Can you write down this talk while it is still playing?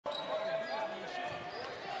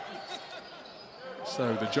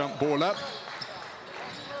So the jump ball up.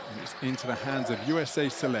 And it's into the hands of USA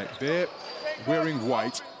Select. They're wearing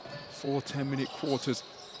white. 4 10-minute quarters.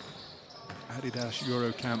 ADIDAS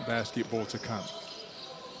EUROCAMP basketball to come.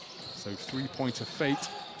 So three-pointer fate.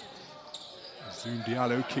 Zoom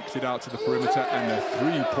Diallo kicks it out to the perimeter, and the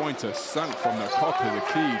three-pointer sunk from the top of the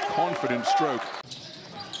key. Confident stroke.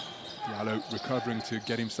 Diallo recovering to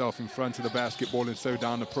get himself in front of the basketball and slow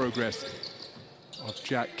down the progress of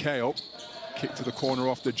Jack Cale. Kick to the corner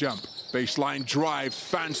off the jump. Baseline drive,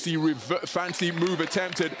 fancy move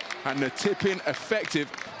attempted, and the tip-in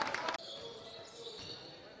effective.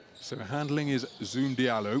 So handling is Zoom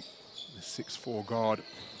Diallo, the 6'4" guard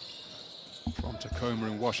from Tacoma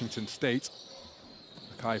in Washington State.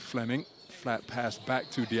 Kai Fleming, flat pass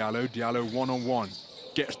back to Diallo. Diallo one-on-one.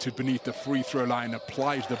 Gets to beneath the free throw line,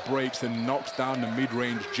 applies the brakes and knocks down the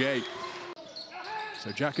mid-range J.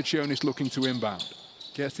 So Giacacchionis looking to inbound.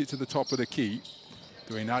 Gets it to the top of the key.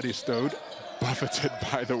 Doing Adistode, buffeted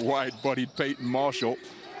by the wide-bodied Peyton Marshall.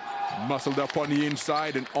 Muscled up on the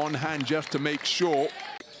inside and on hand just to make sure.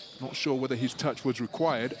 Not sure whether his touch was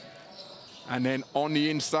required. And then on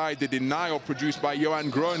the inside, the denial produced by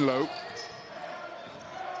Johan Groenlo.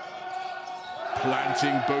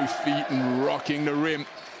 Planting both feet and rocking the rim.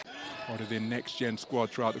 Part of their next-gen squad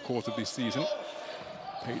throughout the course of this season.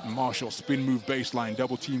 Peyton Marshall, spin move baseline.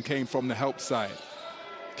 Double team came from the help side.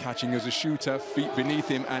 Catching as a shooter, feet beneath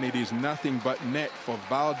him, and it is nothing but net for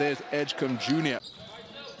Valdez Edgecombe Jr.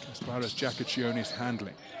 Kasparas Giacacchionis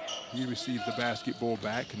handling. He receives the basketball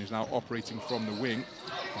back and is now operating from the wing.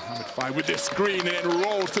 Mohamed Faye with the screen and then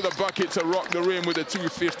rolls to the bucket to rock the rim with a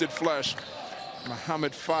two-fisted flush.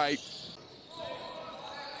 Mohamed Faye.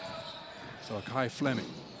 So Kai Fleming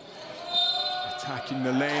attacking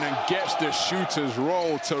the lane and gets the shooter's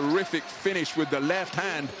roll. Terrific finish with the left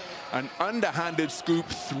hand. An underhanded scoop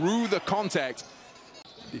through the contact.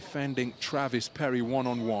 Defending Travis Perry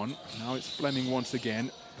one-on-one. Now it's Fleming once again,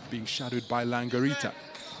 being shadowed by Langarita.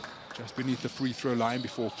 Just beneath the free throw line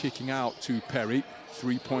before kicking out to Perry.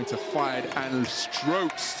 Three-pointer fired and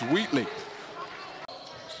stroked sweetly.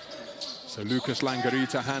 So Lucas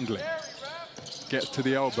Langarita handling. Gets to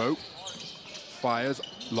the elbow. Fires,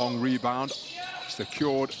 long rebound.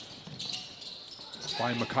 Secured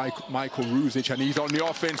by Michael Ruzic, and he's on the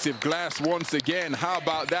offensive glass once again. How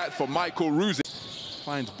about that for Michael Ruzic?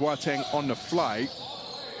 Finds Boateng on the fly.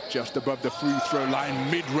 Just above the free throw line,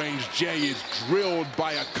 mid-range J is drilled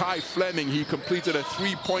by a Kai Fleming. He completed a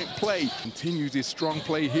three-point play. Continues his strong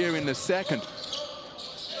play here in the second.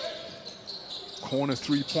 Corner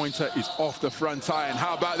three-pointer is off the front iron.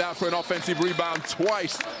 How about that for an offensive rebound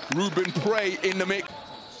twice? Ruben Prey in the mix.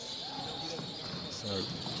 So,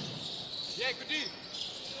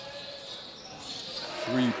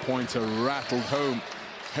 three-pointer rattled home.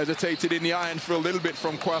 Hesitated in the iron for a little bit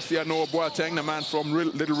from Kwasi Anoa-Boateng, the man from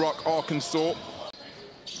Little Rock, Arkansas.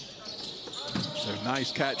 So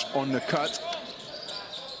nice catch on the cut.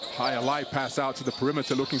 Higher light pass out to the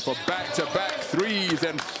perimeter, looking for back-to-back threes,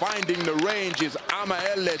 and finding the range is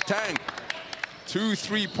Amael Letang. 2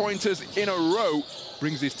 three-pointers in a row.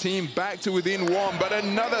 Brings his team back to within one, but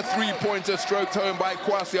another three-pointer stroked home by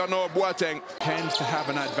Kwasi Anoa-Boateng. Tends to have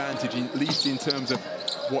an advantage, at least in terms of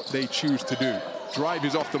what they choose to do. Drive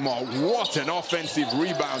is off the mark. What an offensive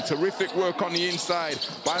rebound. Terrific work on the inside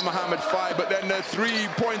by Mohamed Faye, but then the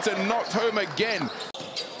three-pointer knocked home again.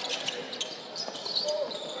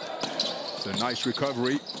 So nice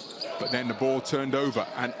recovery, but then the ball turned over.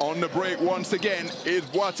 And on the break once again is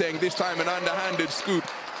Boateng, this time an underhanded scoop.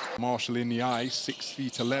 Marshall in the eye,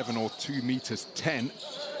 6'11" or 2 meters 10.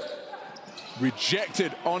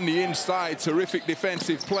 Rejected on the inside, terrific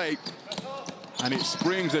defensive play. And it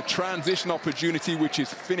springs a transition opportunity, which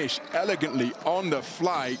is finished elegantly on the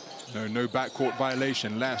fly. No backcourt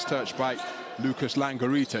violation. Last touch by Lucas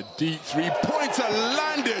Langarita. Deep three-pointer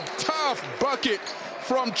landed. Tough bucket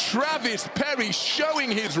from Travis Perry,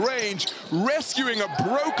 showing his range, rescuing a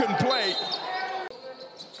broken play.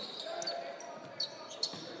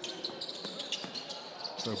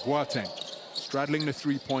 So Boateng straddling the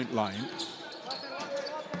three-point line.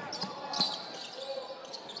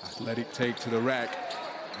 Athletic take to the rack,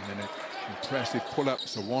 and then an impressive pull-up.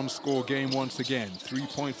 It's a one-score game once again. 3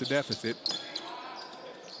 points to deficit.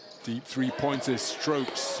 Deep three-pointers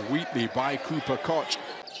stroked sweetly by Cooper Koch.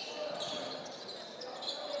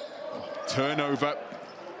 Turnover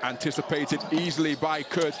anticipated easily by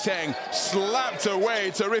Kurteng. Slapped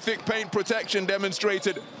away. Terrific paint protection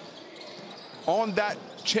demonstrated on that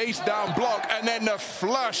chase down block, and then the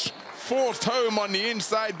flush forced home on the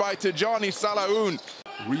inside by Tijani Salahoun.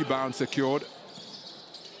 Rebound secured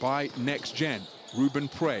by Next Gen, Ruben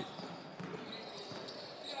Prey.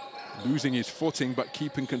 losing his footing but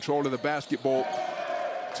keeping control of the basketball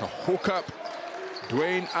to hook up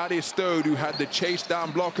Dwayne Adistode, who had the chase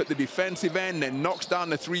down block at the defensive end, then knocks down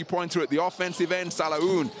the three-pointer at the offensive end.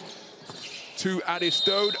 Salahoun to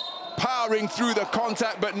Adistode, powering through the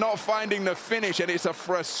contact but not finding the finish, and it's a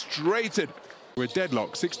frustrated. We're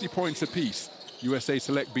deadlocked, 60 points apiece. USA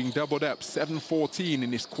Select being doubled up, 7-14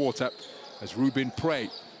 in this quarter as Ruben Prey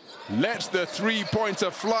lets the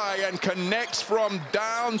three-pointer fly and connects from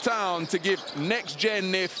downtown to give Next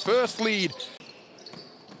Gen their first lead.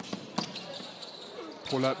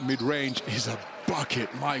 Pull up mid-range is a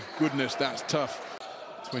bucket. My goodness, that's tough.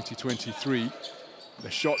 2023.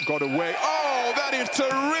 The shot got away. Oh, that is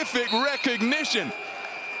terrific recognition.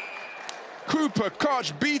 Cooper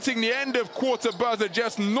Koch beating the end of quarter buzzer.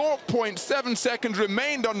 Just 0.7 seconds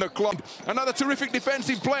remained on the clock. Another terrific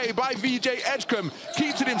defensive play by VJ Edgecombe.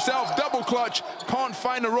 Keeps it himself, double clutch. Can't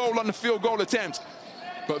find a roll on the field goal attempt.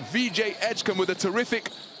 But VJ Edgecombe with a terrific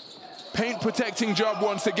paint protecting job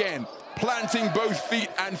once again. Planting both feet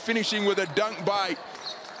and finishing with a dunk by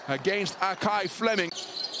against Akai Fleming.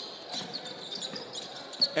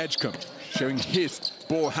 Edgecombe showing his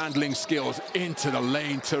ball handling skills into the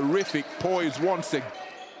lane. Terrific poise once again.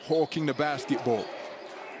 Hawking the basketball.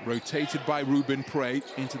 Rotated by Ruben Prey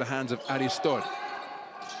into the hands of Adistode.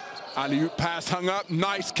 Alley-oop pass hung up.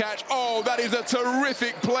 Nice catch. Oh, that is a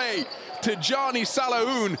terrific play. Tijani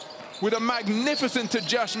Salahoun with a magnificent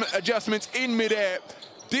adjustment in midair.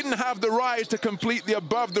 Didn't have the rise to complete the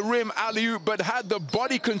above-the-rim alley-oop, but had the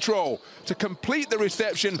body control to complete the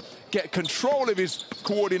reception, get control of his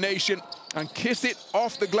coordination, and kiss it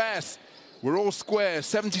off the glass. We're all square,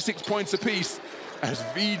 76 points apiece, as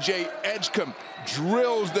VJ Edgecombe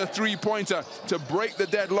drills the three-pointer to break the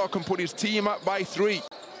deadlock and put his team up by 3.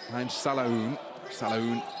 And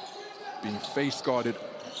Salahoun being face-guarded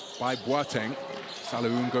by Boateng.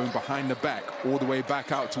 Salahoun going behind the back, all the way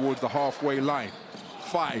back out towards the halfway line.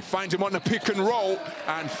 5, finds him on the pick and roll,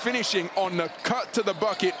 and finishing on the cut to the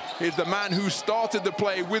bucket is the man who started the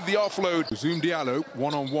play with the offload. Zoom Diallo,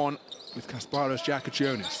 one-on-one with Kasparas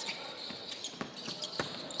Giacochionis.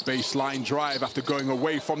 Baseline drive after going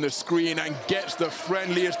away from the screen and gets the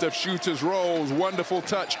friendliest of shooters rolls. Wonderful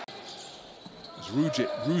touch. As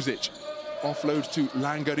Ruzic offloads to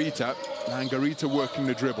Langarita. Langarita working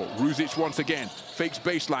the dribble. Ruzic once again fakes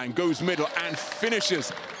baseline, goes middle and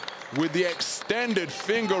finishes with the extended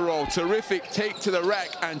finger roll. Terrific take to the rack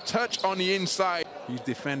and touch on the inside. He's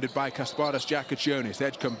defended by Kasparas Giacochionis.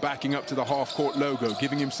 Edgecombe backing up to the half-court logo,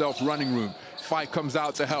 giving himself running room. Fight comes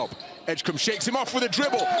out to help. Edgecombe shakes him off with a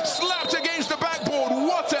dribble. Slapped against the backboard.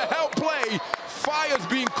 What a help play. Fire's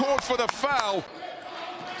being called for the foul.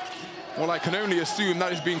 Well, I can only assume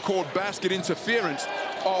that is being called basket interference.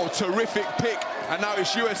 Oh, terrific pick. And now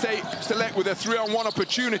it's USA Select with a 3-on-1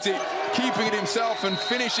 opportunity, keeping it himself and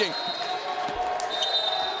finishing.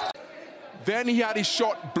 Then he had his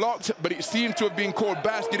shot blocked, but it seemed to have been called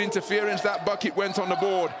basket interference. That bucket went on the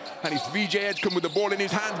board, and it's VJ Edgecombe with the ball in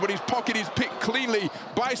his hands, but his pocket is picked cleanly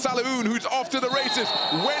by Salahoun, who's off to the races.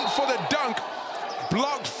 Went for the dunk,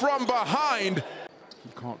 blocked from behind. He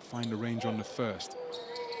can't find the range on the first.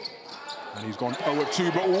 And he's gone 0 of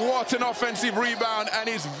 2, but what an offensive rebound, and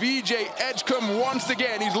it's VJ Edgecombe once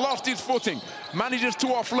again. He's lost his footing, manages to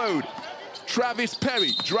offload. Travis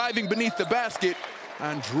Perry driving beneath the basket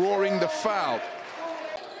and drawing the foul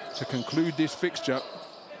to conclude this fixture.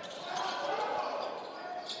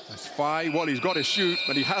 That's 5. Well, he's got to shoot,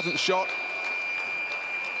 but he hasn't shot.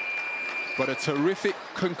 But a terrific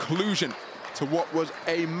conclusion to what was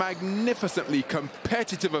a magnificently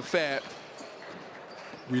competitive affair.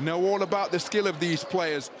 We know all about the skill of these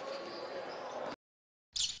players.